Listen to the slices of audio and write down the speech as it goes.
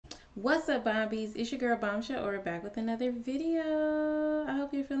What's up, Bombies? It's your girl Bombshell, or back with another video. I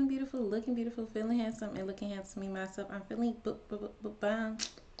hope you're feeling beautiful, looking beautiful, feeling handsome, and looking handsome. Me myself, I'm feeling bomb.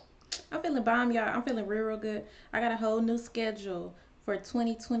 I'm feeling bomb, y'all. I'm feeling real good. I got a whole new schedule for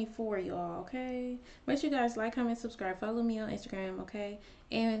 2024, y'all. Okay, make sure you guys like, comment, subscribe, follow me on Instagram, okay,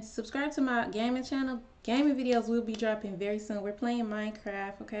 and subscribe to my gaming channel. Gaming videos will be dropping very soon. We're playing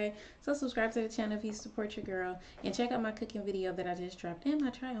Minecraft, okay? So subscribe to the channel if you support your girl. And check out my cooking video that I just dropped and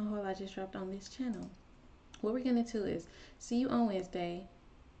my try on haul I just dropped on this channel. What we're gonna do is see you on Wednesday.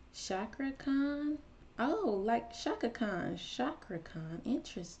 Cakra Khan. Oh, like Shaka Khan. Cakra Khan.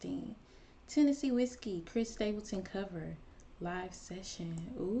 Interesting. Tennessee Whiskey. Chris Stapleton cover. Live session.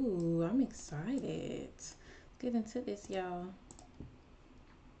 Ooh, I'm excited. Let's get into this, y'all.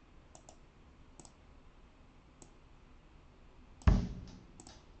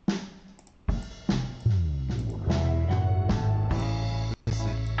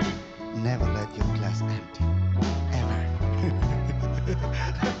 Never let your glass empty, ever.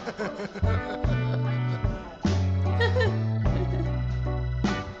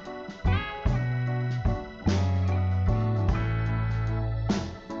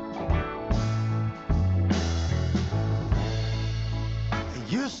 I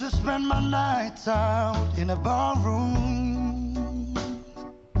used to spend my nights out in a ballroom.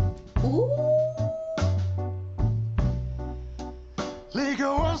 Ooh.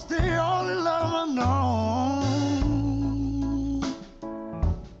 Liquor was the only love I know.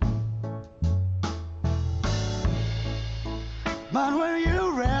 But when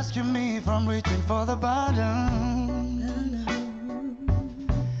you rescue me from reaching for the bottom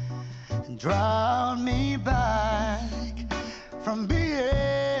and drown me back from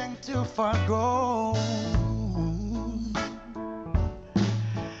being too far gone,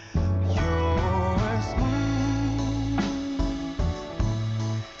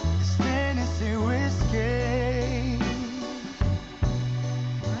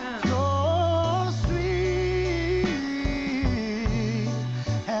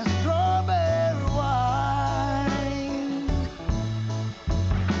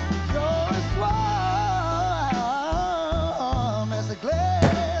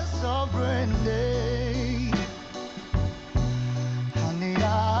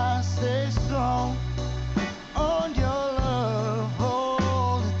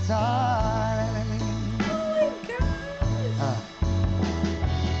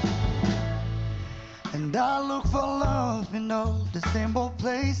 and I look for love in all the simple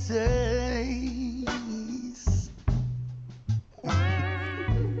places.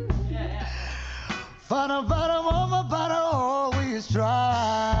 For the bottom of my bottle always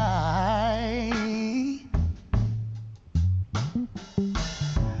dry.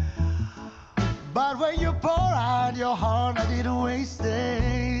 But when you pour out your heart, I didn't waste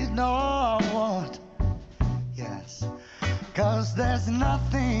it. No, I won't. Yes, 'cause there's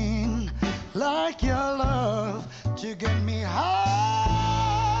nothing like your love to get me high.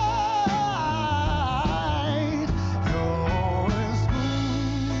 You're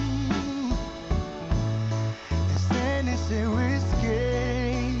smooth as Tennessee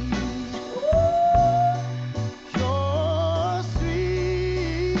whiskey. You're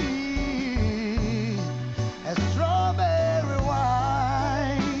sweet as strawberry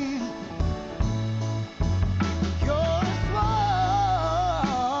wine. You're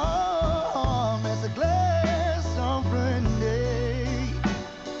warm as a glass of brandy.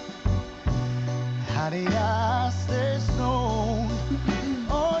 How did I stay stoned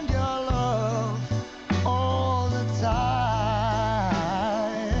on your love all the time?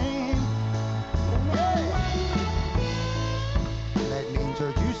 Hey. Let me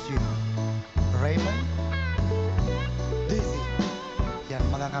introduce you, Raymond, Dizzy, yang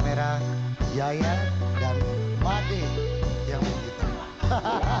megang kamera, Yaya, dan Made yang begitu.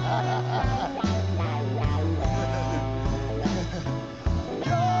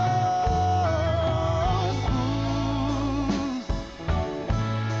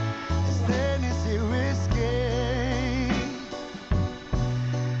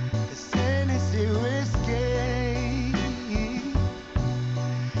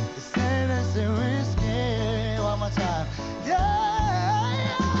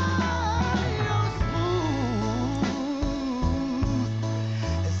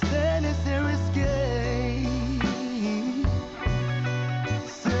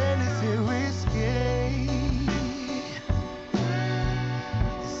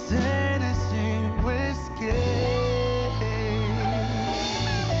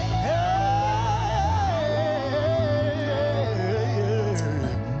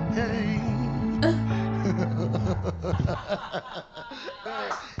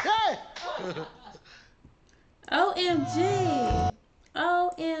 Hey! OMG.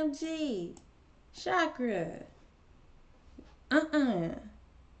 OMG. Chakra.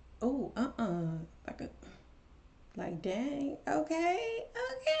 Oh, like dang. Okay.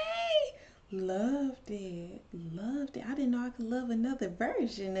 Loved it. I didn't know I could love another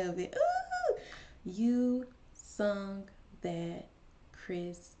version of it. Ooh. You sung that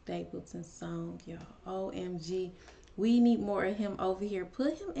Chris Stapleton song, y'all. OMG. We need more of him over here.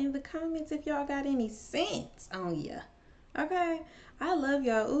 Put him in the comments if y'all got any sense on ya. Okay. I love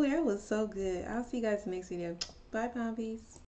y'all. Ooh, that was so good. I'll see you guys next video. Bye, Palm Peace.